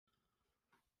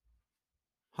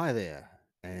Hi there,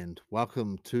 and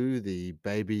welcome to the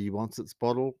Baby Wants Its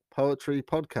Bottle Poetry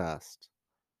Podcast.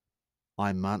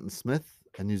 I'm Martin Smith,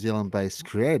 a New Zealand based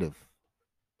creative.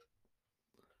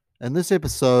 In this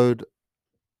episode,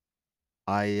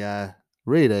 I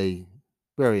read a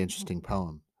very interesting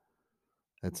poem.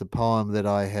 It's a poem that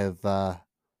I have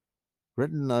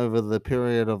written over the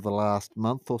period of the last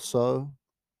month or so.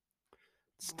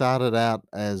 It started out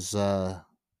as a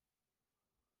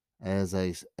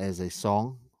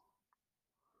song,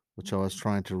 which I was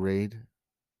trying to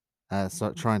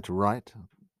trying to write,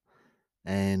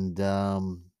 and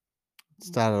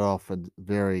started off a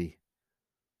very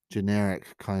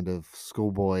generic kind of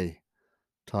schoolboy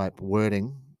type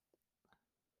wording,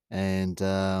 and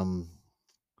and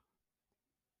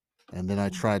then I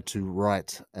tried to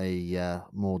write a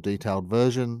more detailed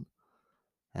version,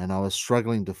 and I was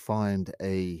struggling to find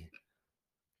a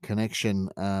connection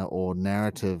or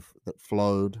narrative that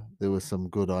flowed. There were some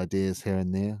good ideas here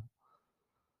and there,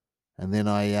 and then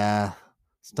I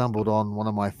stumbled on one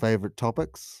of my favorite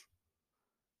topics,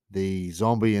 the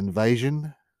zombie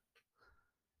invasion,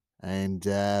 and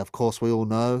of course we all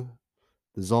know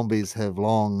the zombies have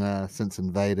long since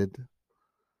invaded,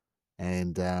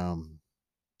 and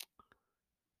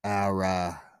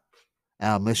our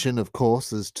our mission, of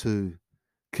course, is to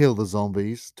kill the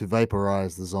zombies, to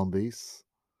vaporize the zombies,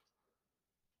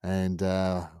 and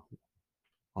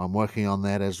I'm working on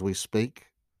that as we speak.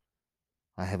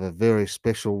 I have a very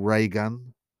special ray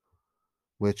gun,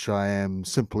 which I am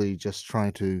simply just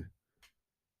trying to,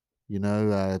 you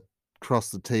know,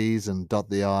 cross the T's and dot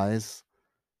the I's,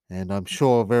 and I'm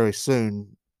sure very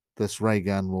soon this ray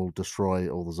gun will destroy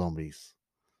all the zombies.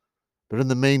 But in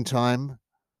the meantime,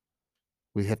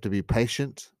 we have to be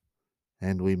patient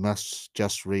and we must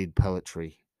just read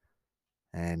poetry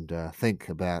and think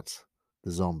about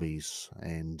the zombies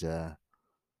and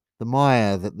the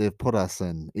mire that they've put us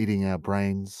in, eating our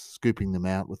brains, scooping them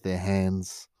out with their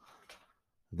hands,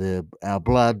 our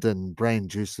blood and brain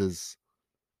juices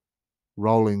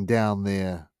rolling down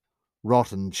their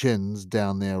rotten chins,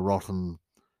 down their rotten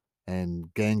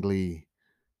and gangly,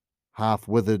 half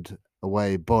withered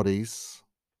away bodies,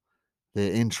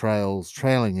 their entrails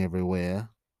trailing everywhere.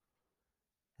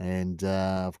 And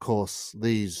of course,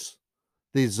 these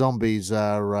zombies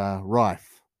are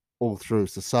rife all through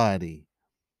society.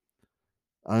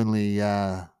 Only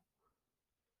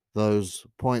those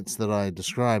points that I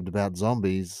described about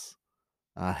zombies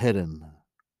are hidden.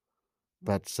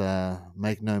 But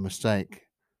make no mistake,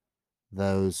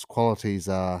 those qualities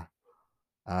are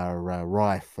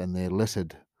rife and they're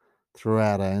littered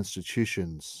throughout our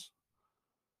institutions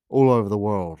all over the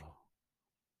world.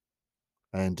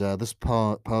 And this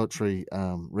poetry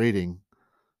reading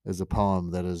is a poem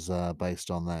that is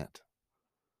based on that.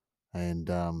 And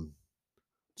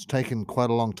it's taken quite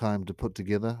a long time to put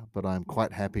together, but I'm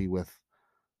quite happy with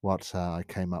what I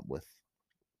came up with.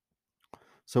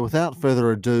 So without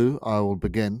further ado, I will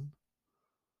begin.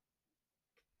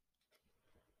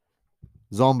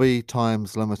 Zombie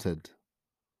Times Limited.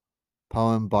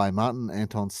 Poem by Martin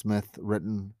Anton Smith,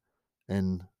 written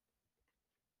in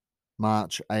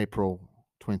March, April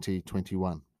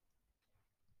 2021.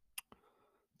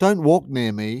 Don't walk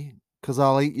near me, 'cause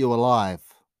I'll eat you alive.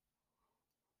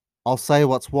 I'll say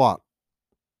what's what,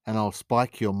 and I'll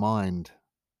spike your mind.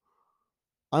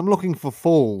 I'm looking for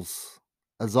fools.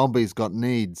 A zombie's got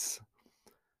needs.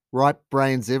 Ripe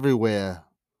brains everywhere,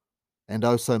 and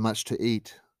oh so much to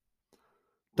eat.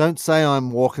 Don't say I'm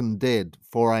walking dead,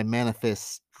 for I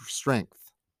manifest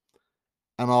strength,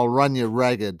 and I'll run you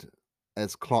ragged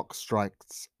as clock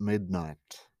strikes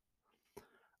midnight.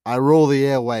 I rule the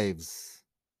airwaves.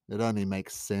 It only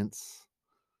makes sense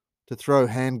to throw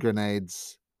hand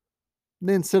grenades,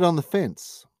 then sit on the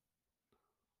fence.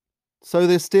 So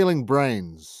they're stealing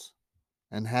brains.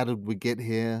 And how did we get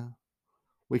here?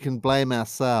 We can blame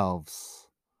ourselves.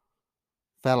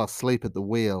 Fell asleep at the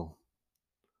wheel.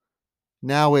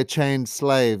 Now we're chained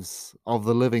slaves of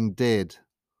the living dead,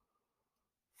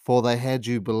 for they had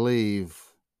you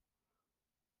believe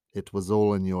it was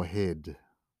all in your head.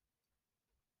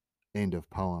 End of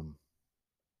poem.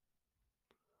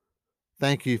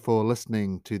 Thank you for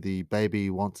listening to the Baby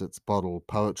Wants Its Bottle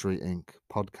Poetry Inc.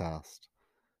 podcast,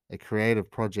 a creative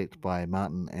project by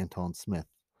Martin Anton Smith,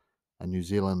 a New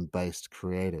Zealand based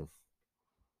creative.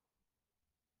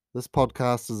 This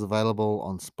podcast is available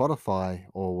on Spotify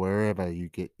or wherever you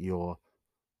get your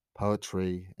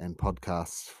poetry and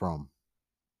podcasts from.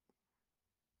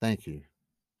 Thank you.